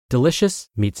Delicious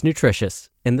meets nutritious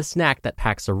in the snack that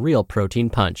packs a real protein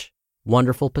punch.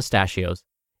 Wonderful Pistachios.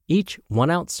 Each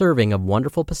 1-ounce serving of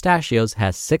Wonderful Pistachios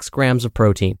has 6 grams of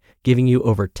protein, giving you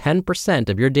over 10%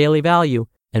 of your daily value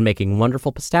and making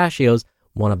Wonderful Pistachios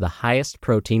one of the highest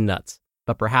protein nuts.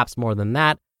 But perhaps more than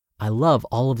that, I love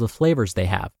all of the flavors they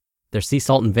have. Their sea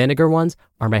salt and vinegar ones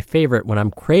are my favorite when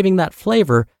I'm craving that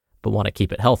flavor but want to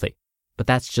keep it healthy. But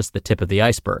that's just the tip of the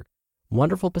iceberg.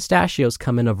 Wonderful Pistachios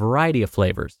come in a variety of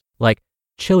flavors, like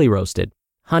chili roasted,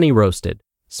 honey roasted,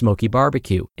 smoky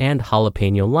barbecue, and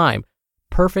jalapeno lime,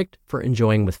 perfect for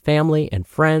enjoying with family and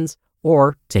friends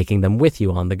or taking them with you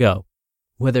on the go.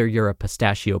 Whether you're a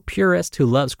pistachio purist who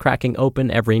loves cracking open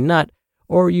every nut,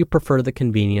 or you prefer the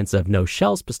convenience of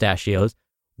no-shells pistachios,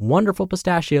 Wonderful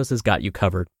Pistachios has got you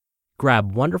covered.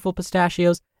 Grab Wonderful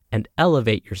Pistachios and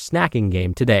elevate your snacking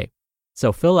game today.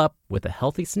 So fill up with a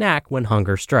healthy snack when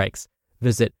hunger strikes.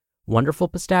 Visit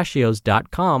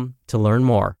wonderfulpistachios.com to learn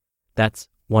more. That's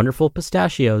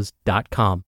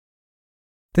wonderfulpistachios.com.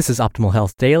 This is Optimal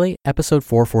Health Daily, episode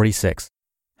 446.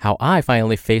 How I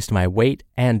Finally Faced My Weight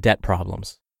and Debt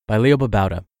Problems by Leo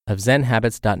Babauta of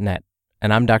zenhabits.net.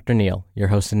 And I'm Dr. Neil, your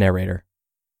host and narrator.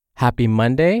 Happy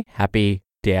Monday. Happy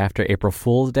day after April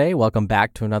Fool's Day. Welcome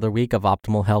back to another week of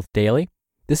Optimal Health Daily.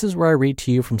 This is where I read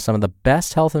to you from some of the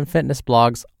best health and fitness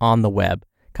blogs on the web,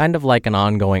 kind of like an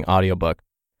ongoing audiobook.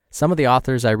 Some of the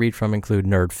authors I read from include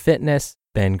Nerd Fitness,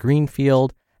 Ben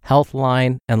Greenfield,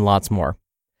 Healthline, and lots more.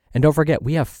 And don't forget,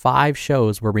 we have 5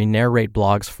 shows where we narrate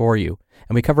blogs for you,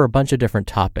 and we cover a bunch of different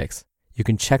topics. You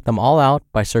can check them all out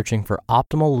by searching for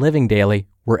Optimal Living Daily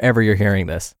wherever you're hearing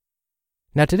this.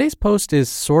 Now, today's post is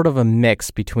sort of a mix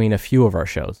between a few of our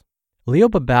shows. Leo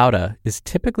Babauta is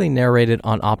typically narrated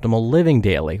on Optimal Living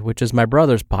Daily, which is my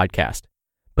brother's podcast.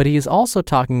 But he is also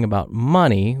talking about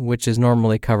money, which is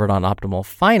normally covered on Optimal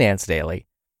Finance Daily.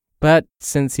 But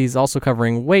since he's also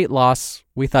covering weight loss,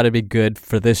 we thought it'd be good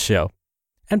for this show.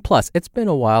 And plus, it's been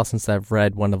a while since I've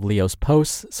read one of Leo's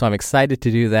posts, so I'm excited to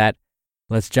do that.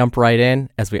 Let's jump right in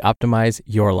as we optimize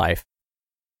your life.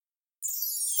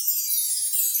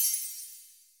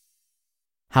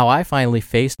 How I Finally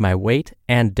Faced My Weight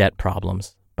and Debt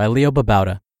Problems by Leo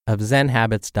Babauta of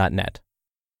zenhabits.net.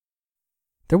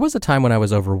 There was a time when I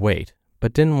was overweight,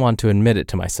 but didn't want to admit it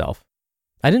to myself.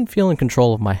 I didn't feel in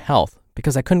control of my health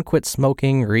because I couldn't quit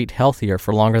smoking or eat healthier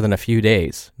for longer than a few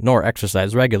days, nor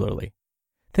exercise regularly.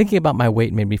 Thinking about my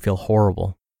weight made me feel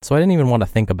horrible, so I didn't even want to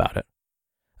think about it.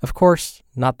 Of course,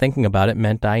 not thinking about it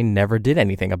meant I never did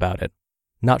anything about it.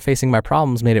 Not facing my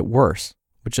problems made it worse,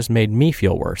 which just made me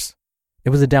feel worse. It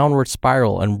was a downward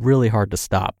spiral and really hard to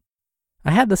stop.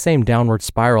 I had the same downward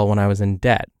spiral when I was in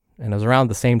debt, and it was around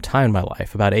the same time in my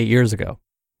life, about 8 years ago.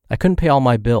 I couldn't pay all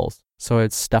my bills, so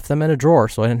I'd stuff them in a drawer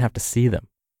so I didn't have to see them.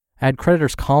 I had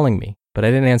creditors calling me, but I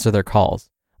didn't answer their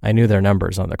calls. I knew their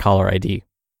numbers on their caller ID.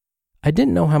 I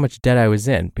didn't know how much debt I was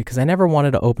in because I never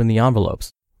wanted to open the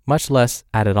envelopes, much less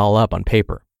add it all up on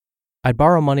paper. I'd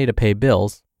borrow money to pay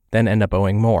bills, then end up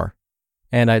owing more.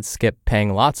 And I'd skip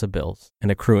paying lots of bills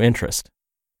and accrue interest.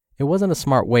 It wasn't a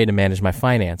smart way to manage my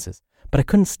finances, but I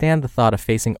couldn't stand the thought of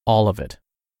facing all of it.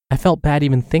 I felt bad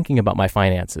even thinking about my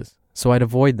finances, so I'd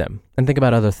avoid them and think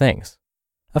about other things.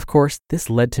 Of course, this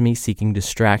led to me seeking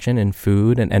distraction in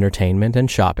food and entertainment and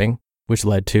shopping, which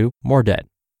led to more debt.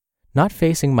 Not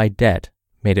facing my debt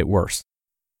made it worse.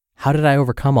 How did I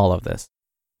overcome all of this?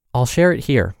 I'll share it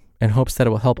here in hopes that it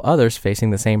will help others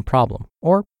facing the same problem,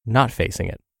 or not facing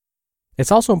it.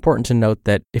 It's also important to note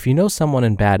that if you know someone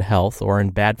in bad health or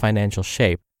in bad financial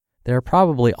shape, they're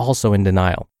probably also in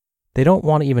denial. They don't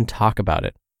want to even talk about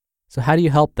it. So how do you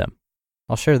help them?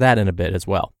 I'll share that in a bit as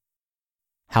well.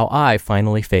 How I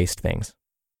finally faced things.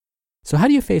 So how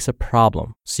do you face a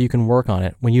problem so you can work on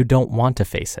it when you don't want to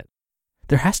face it?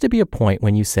 There has to be a point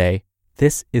when you say,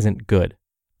 this isn't good.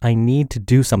 I need to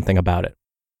do something about it.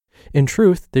 In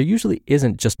truth, there usually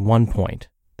isn't just one point.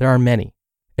 There are many.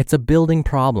 It's a building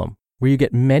problem where you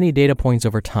get many data points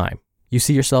over time. You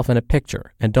see yourself in a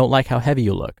picture and don't like how heavy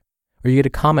you look, or you get a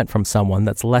comment from someone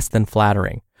that's less than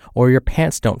flattering, or your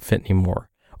pants don't fit anymore,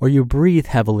 or you breathe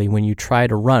heavily when you try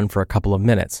to run for a couple of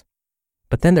minutes.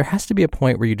 But then there has to be a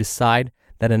point where you decide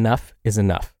that enough is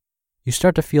enough. You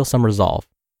start to feel some resolve.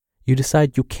 You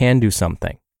decide you can do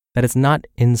something, that it's not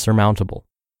insurmountable.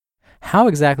 How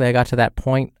exactly I got to that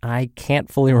point, I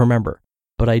can't fully remember,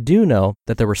 but I do know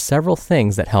that there were several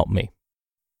things that helped me.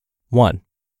 1.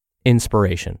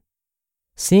 Inspiration.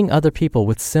 Seeing other people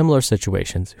with similar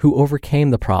situations who overcame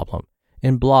the problem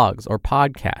in blogs or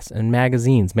podcasts and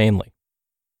magazines mainly.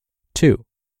 2.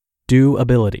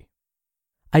 Doability.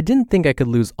 I didn't think I could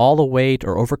lose all the weight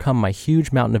or overcome my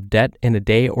huge mountain of debt in a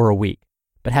day or a week,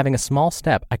 but having a small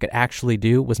step I could actually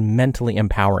do was mentally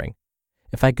empowering.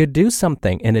 If I could do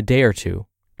something in a day or two,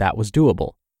 that was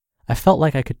doable. I felt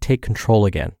like I could take control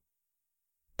again.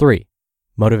 3.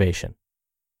 Motivation.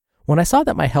 When I saw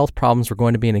that my health problems were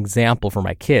going to be an example for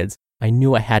my kids, I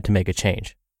knew I had to make a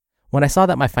change. When I saw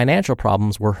that my financial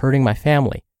problems were hurting my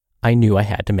family, I knew I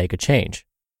had to make a change.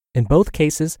 In both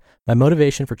cases, my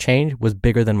motivation for change was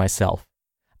bigger than myself.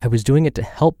 I was doing it to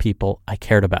help people I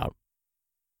cared about.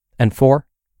 And 4,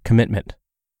 commitment.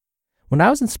 When I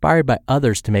was inspired by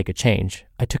others to make a change,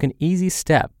 I took an easy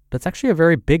step that's actually a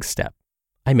very big step.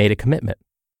 I made a commitment.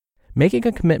 Making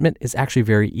a commitment is actually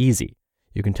very easy.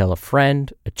 You can tell a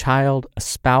friend, a child, a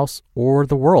spouse, or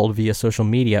the world via social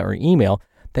media or email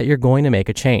that you're going to make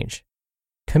a change.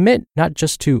 Commit not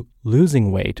just to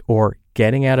losing weight or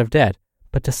getting out of debt,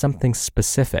 but to something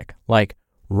specific, like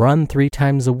run 3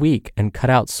 times a week and cut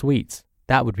out sweets.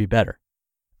 That would be better.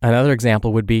 Another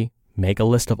example would be make a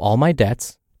list of all my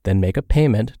debts, then make a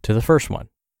payment to the first one.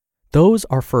 Those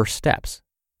are first steps.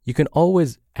 You can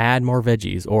always add more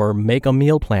veggies or make a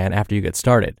meal plan after you get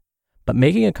started. But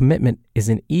making a commitment is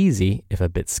an easy, if a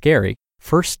bit scary,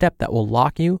 first step that will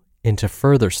lock you into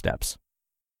further steps.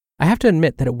 I have to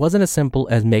admit that it wasn't as simple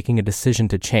as making a decision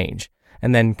to change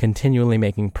and then continually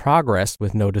making progress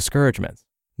with no discouragements.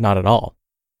 Not at all.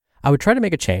 I would try to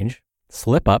make a change,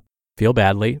 slip up, feel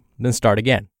badly, then start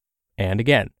again, and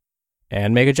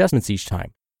make adjustments each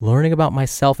time, learning about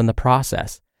myself in the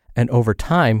process, and over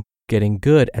time, getting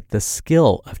good at the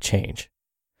skill of change.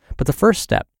 But the first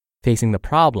step, facing the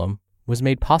problem, was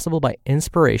made possible by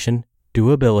inspiration,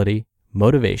 doability,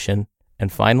 motivation,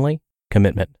 and finally,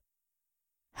 commitment.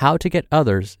 How to get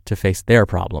others to face their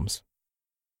problems.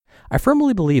 I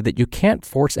firmly believe that you can't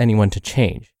force anyone to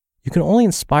change. You can only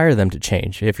inspire them to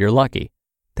change if you're lucky.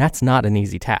 That's not an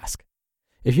easy task.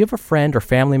 If you have a friend or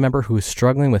family member who is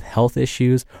struggling with health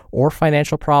issues or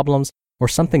financial problems or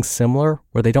something similar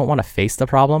where they don't want to face the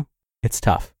problem, it's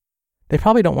tough. They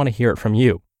probably don't want to hear it from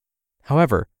you.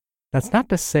 However, that's not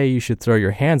to say you should throw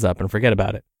your hands up and forget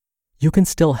about it. You can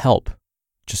still help.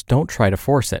 Just don't try to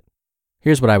force it.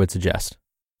 Here's what I would suggest.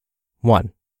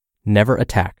 1. Never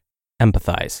attack.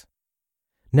 Empathize.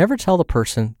 Never tell the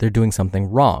person they're doing something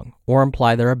wrong or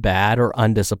imply they're a bad or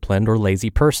undisciplined or lazy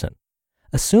person.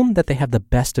 Assume that they have the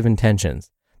best of intentions,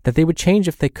 that they would change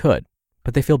if they could,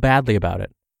 but they feel badly about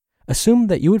it. Assume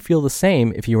that you would feel the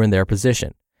same if you were in their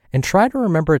position, and try to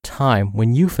remember a time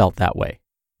when you felt that way.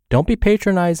 Don't be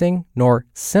patronizing nor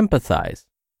sympathize.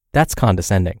 That's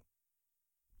condescending.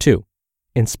 2.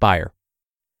 Inspire.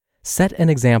 Set an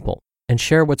example and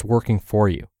share what's working for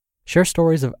you. Share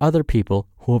stories of other people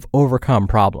who have overcome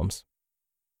problems.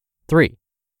 3.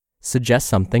 Suggest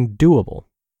something doable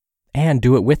and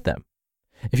do it with them.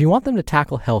 If you want them to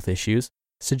tackle health issues,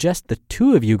 suggest the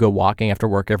 2 of you go walking after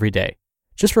work every day,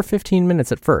 just for 15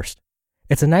 minutes at first.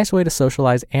 It's a nice way to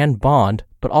socialize and bond,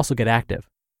 but also get active.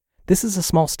 This is a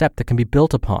small step that can be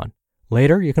built upon.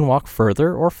 Later, you can walk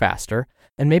further or faster,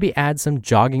 and maybe add some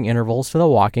jogging intervals to the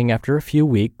walking after a few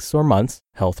weeks or months,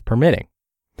 health permitting.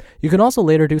 You can also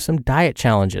later do some diet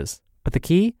challenges, but the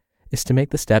key is to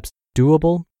make the steps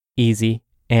doable, easy,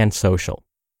 and social.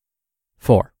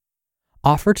 4.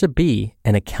 Offer to be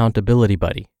an accountability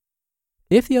buddy.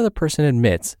 If the other person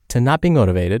admits to not being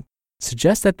motivated,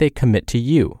 suggest that they commit to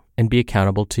you and be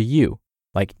accountable to you,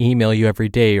 like email you every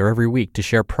day or every week to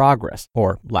share progress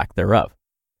or lack thereof.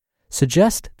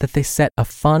 Suggest that they set a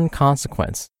fun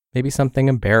consequence, maybe something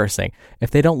embarrassing,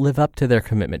 if they don't live up to their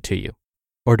commitment to you.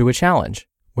 Or do a challenge,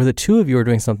 where the 2 of you are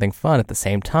doing something fun at the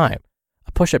same time.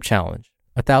 A push-up challenge,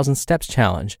 a 1,000 steps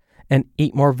challenge, an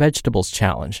eat more vegetables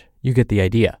challenge. You get the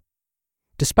idea.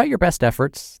 Despite your best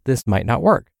efforts, this might not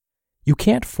work. You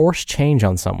can't force change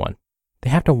on someone. They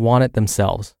have to want it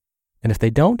themselves. And if they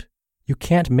don't, you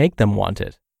can't make them want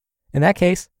it. In that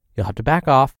case, you'll have to back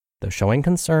off, though showing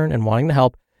concern and wanting to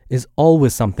help is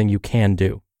always something you can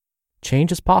do.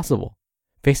 Change is possible.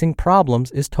 Facing problems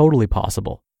is totally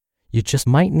possible. You just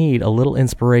might need a little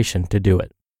inspiration to do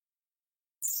it.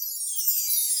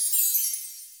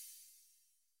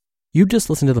 You just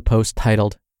listened to the post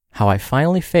titled, How I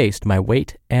Finally Faced My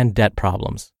Weight and Debt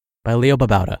Problems by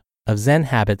Babauta of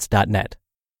ZenHabits.net.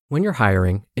 When you're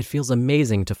hiring, it feels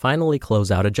amazing to finally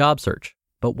close out a job search.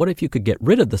 But what if you could get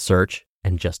rid of the search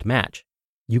and just match?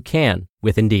 You can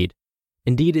with Indeed.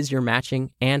 Indeed is your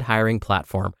matching and hiring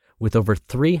platform with over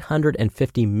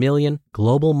 350 million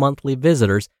global monthly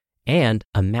visitors and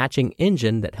a matching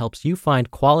engine that helps you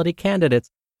find quality candidates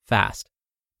fast.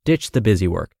 Ditch the busy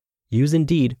work. Use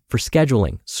Indeed for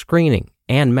scheduling, screening,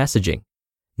 and messaging.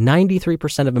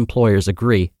 93% of employers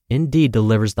agree Indeed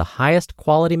delivers the highest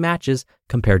quality matches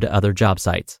compared to other job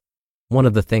sites. One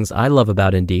of the things I love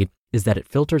about Indeed is that it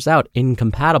filters out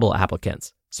incompatible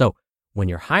applicants. So when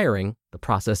you're hiring, the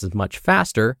process is much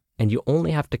faster and you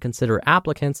only have to consider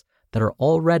applicants that are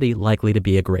already likely to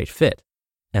be a great fit.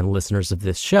 And listeners of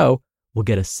this show will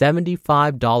get a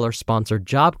 $75 sponsored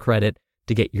job credit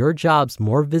to get your jobs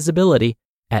more visibility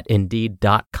at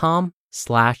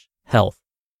Indeed.com/health.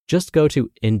 Just go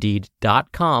to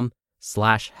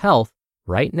Indeed.com/health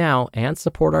right now and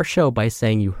support our show by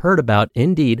saying you heard about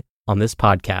Indeed on this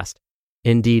podcast.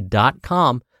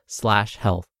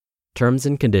 Indeed.com/health. Terms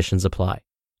and conditions apply.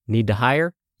 Need to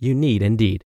hire? You need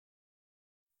Indeed.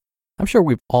 I'm sure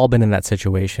we've all been in that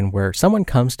situation where someone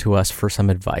comes to us for some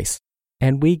advice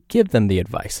and we give them the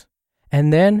advice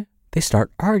and then they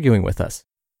start arguing with us.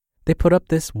 They put up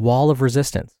this wall of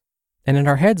resistance. And in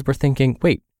our heads, we're thinking,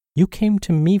 wait, you came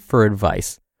to me for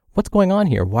advice. What's going on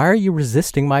here? Why are you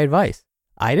resisting my advice?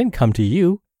 I didn't come to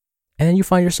you. And then you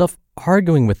find yourself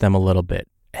arguing with them a little bit.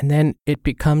 And then it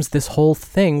becomes this whole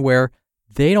thing where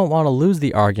they don't want to lose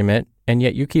the argument. And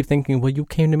yet you keep thinking, well, you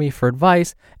came to me for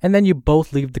advice. And then you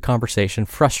both leave the conversation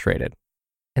frustrated.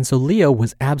 And so Leo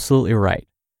was absolutely right.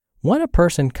 When a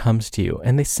person comes to you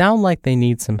and they sound like they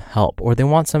need some help or they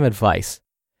want some advice,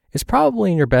 it's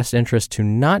probably in your best interest to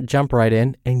not jump right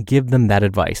in and give them that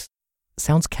advice.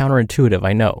 Sounds counterintuitive,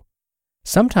 I know.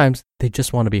 Sometimes they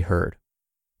just want to be heard.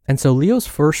 And so Leo's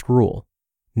first rule,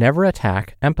 never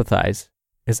attack, empathize,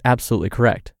 is absolutely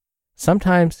correct.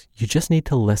 Sometimes you just need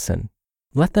to listen.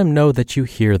 Let them know that you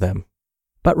hear them,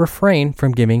 but refrain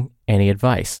from giving any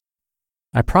advice.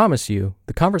 I promise you,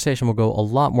 the conversation will go a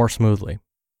lot more smoothly.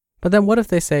 But then what if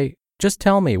they say, just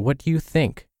tell me, what do you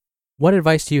think? What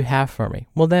advice do you have for me?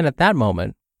 Well, then at that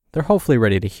moment, they're hopefully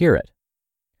ready to hear it.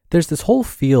 There's this whole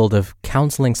field of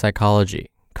counseling psychology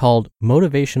called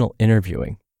motivational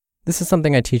interviewing. This is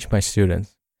something I teach my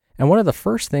students. And one of the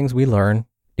first things we learn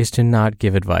is to not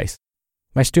give advice.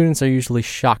 My students are usually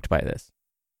shocked by this.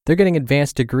 They're getting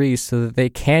advanced degrees so that they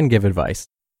can give advice.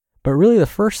 But really the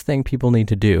first thing people need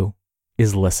to do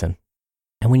is listen.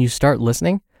 And when you start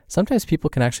listening, sometimes people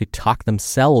can actually talk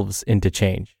themselves into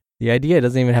change. The idea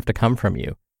doesn't even have to come from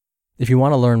you. If you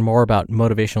want to learn more about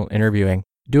motivational interviewing,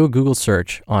 do a Google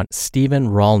search on Stephen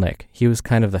Rolnick. He was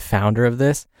kind of the founder of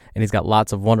this, and he's got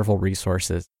lots of wonderful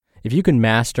resources. If you can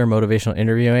master motivational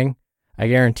interviewing, I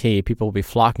guarantee people will be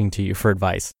flocking to you for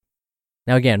advice.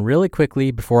 Now again, really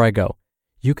quickly before I go,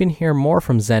 you can hear more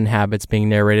from Zen Habits being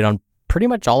narrated on pretty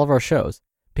much all of our shows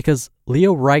because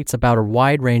Leo writes about a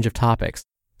wide range of topics.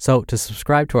 So to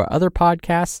subscribe to our other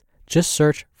podcasts, just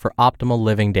search for Optimal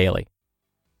Living Daily.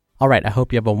 All right, I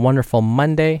hope you have a wonderful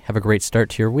Monday. Have a great start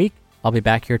to your week. I'll be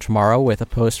back here tomorrow with a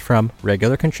post from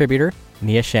regular contributor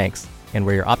Nia Shanks and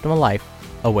where your optimal life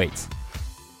awaits.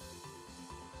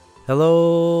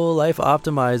 Hello, Life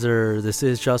Optimizer. This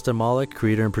is Justin Malik,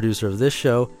 creator and producer of this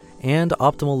show and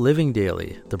Optimal Living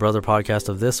Daily, the brother podcast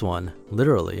of this one.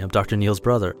 Literally, I'm Dr. Neil's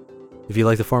brother. If you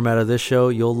like the format of this show,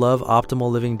 you'll love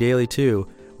Optimal Living Daily too,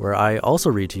 where I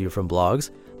also read to you from blogs,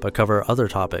 but cover other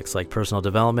topics like personal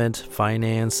development,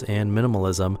 finance, and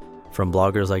minimalism from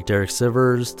bloggers like Derek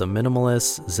Sivers, The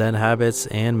Minimalists, Zen Habits,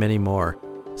 and many more.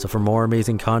 So for more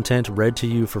amazing content read to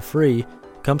you for free,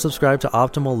 come subscribe to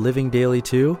Optimal Living Daily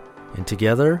too, and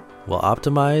together we'll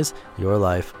optimize your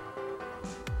life.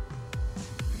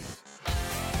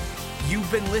 You've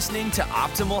been listening to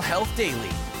Optimal Health Daily.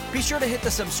 Be sure to hit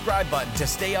the subscribe button to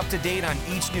stay up to date on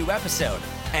each new episode,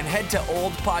 and head to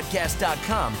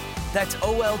oldpodcast.com. That's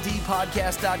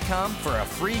oldpodcast.com for a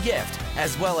free gift,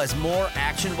 as well as more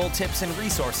actionable tips and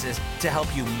resources to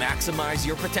help you maximize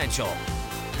your potential.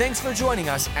 Thanks for joining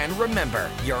us, and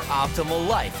remember, your optimal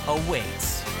life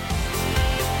awaits.